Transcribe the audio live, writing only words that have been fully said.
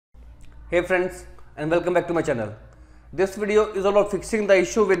Hey friends, and welcome back to my channel. This video is all about fixing the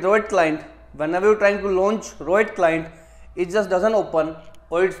issue with Riot client. Whenever you're trying to launch Riot client, it just doesn't open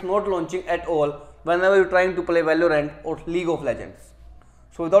or it's not launching at all whenever you're trying to play Valorant or League of Legends.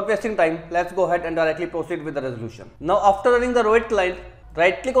 So without wasting time, let's go ahead and directly proceed with the resolution. Now after running the Riot client,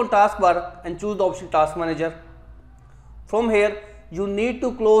 right click on taskbar and choose the option Task Manager. From here, you need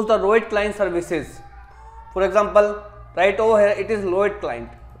to close the Riot client services. For example, right over here it is Riot client.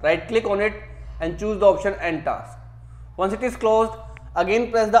 Right click on it and choose the option End Task. Once it is closed,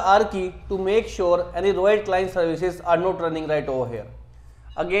 again press the R key to make sure any Riot client services are not running right over here.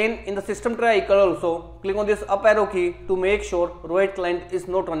 Again in the system tray icon also, click on this up arrow key to make sure Riot client is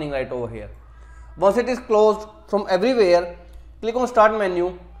not running right over here. Once it is closed from everywhere, click on Start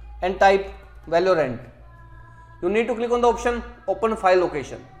menu and type Valorant. You need to click on the option Open File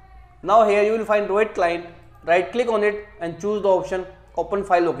Location. Now here you will find Riot client, right click on it and choose the option Open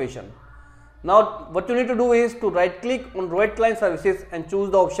File Location. Now what you need to do is to right click on Riot client services and choose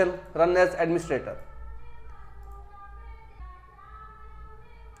the option Run as Administrator.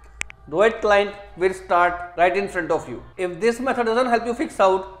 Riot client will start right in front of you. If this method doesn't help you fix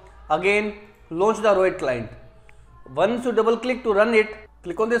out, again launch the Riot client. Once you double click to run it,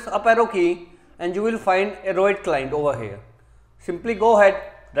 click on this up arrow key and you will find a Riot client over here. Simply go ahead,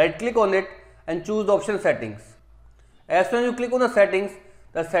 right click on it and choose the option Settings. As soon as you click on the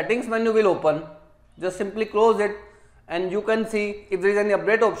settings menu will open. Just simply close it and you can see if there is any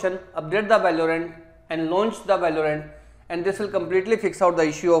update option, update the Valorant and launch the Valorant, and this will completely fix out the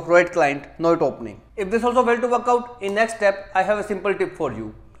issue of Riot client not opening. If this also failed to work out, in next step I have a simple tip for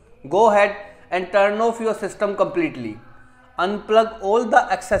you. Go ahead and turn off your system completely. Unplug all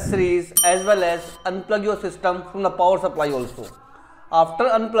the accessories as well as unplug your system from the power supply also. After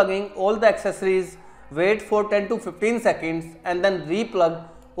unplugging all the accessories, wait for 10 to 15 seconds and then replug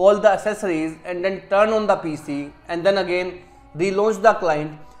all the accessories and then turn on the PC and then again relaunch the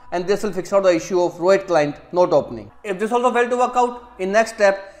client, and this will fix out the issue of Riot client not opening. If this also failed to work out, in next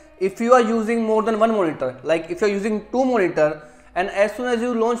step, if you are using more than one monitor, like if you are using two monitors, and as soon as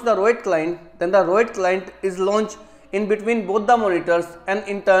you launch the Riot client, then the Riot client is launched in between both the monitors and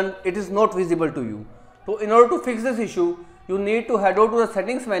in turn it is not visible to you. So in order to fix this issue, you need to head over to the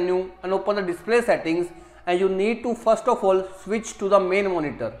settings menu and open the display settings, and you need to first of all switch to the main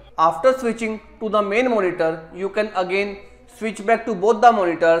monitor. After switching to the main monitor, you can again switch back to both the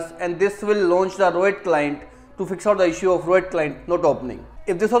monitors and this will launch the Riot client to fix out the issue of Riot client not opening.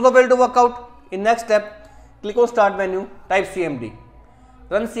 If this also failed to work out, in next step, click on Start menu, type CMD.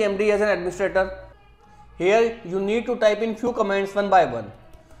 Run CMD as an administrator. Here you need to type in few commands one by one.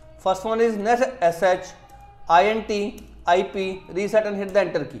 First one is net sh int IP reset and hit the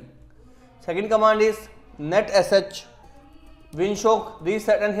enter key. Second command is net sh winshock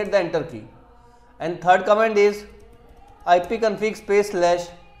reset and hit the enter key. And third command is ipconfig /flush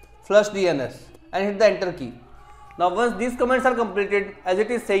DNS and hit the enter key. Now once these commands are completed, as it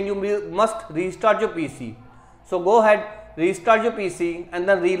is saying, you must restart your PC. So go ahead, restart your PC and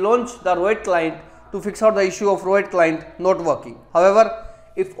then relaunch the Riot client to fix out the issue of Riot client not working. However,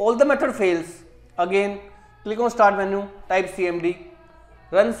 if all the method fails, again click on Start menu, type CMD,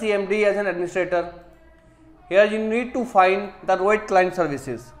 run CMD as an administrator. Here you need to find the Riot client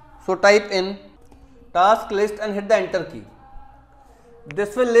services. So type in task list and hit the enter key.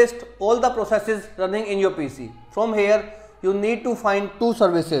 This will list all the processes running in your PC. From here you need to find two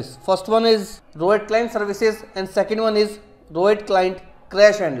services. First one is Riot client services and second one is Riot client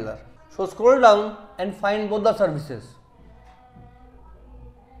crash handler. So scroll down and find both the services.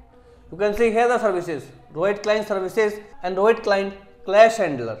 You can see here the services, Riot client services and Riot client crash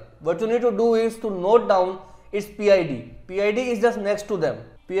handler. What you need to do is to note down its PID. PID is just next to them.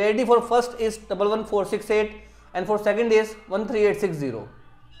 PID for first is 11468 and for second is 13860.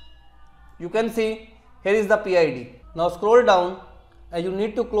 You can see here is the PID. Now scroll down and you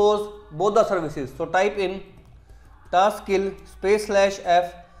need to close both the services. So type in task kill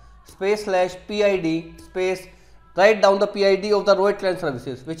 /f /PID space, write down the PID of the Riot client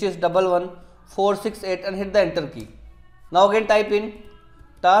services, which is 11468 and hit the enter key. Now again type in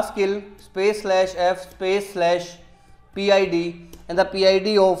task kill /f /PID and the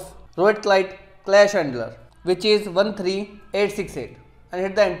PID of Riot client crash handler, which is 13868 and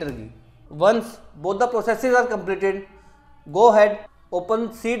hit the enter key. Once both the processes are completed, go ahead,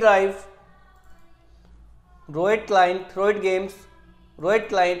 open C drive, Riot client, Riot games, Riot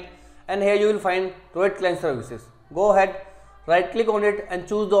client, and here you will find Riot client services. Go ahead, right click on it and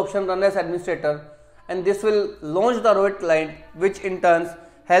choose the option Run as Administrator, and this will launch the Riot client, which in turn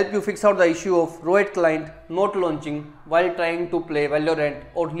help you fix out the issue of Riot client not launching while trying to play Valorant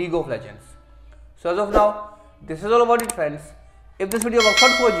or League of Legends. So as of now, this is all about it friends. If this video works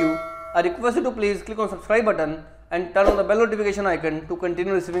out for you, I request you to please click on subscribe button and turn on the bell notification icon to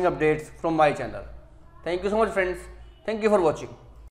continue receiving updates from my channel. Thank you so much friends. Thank you for watching.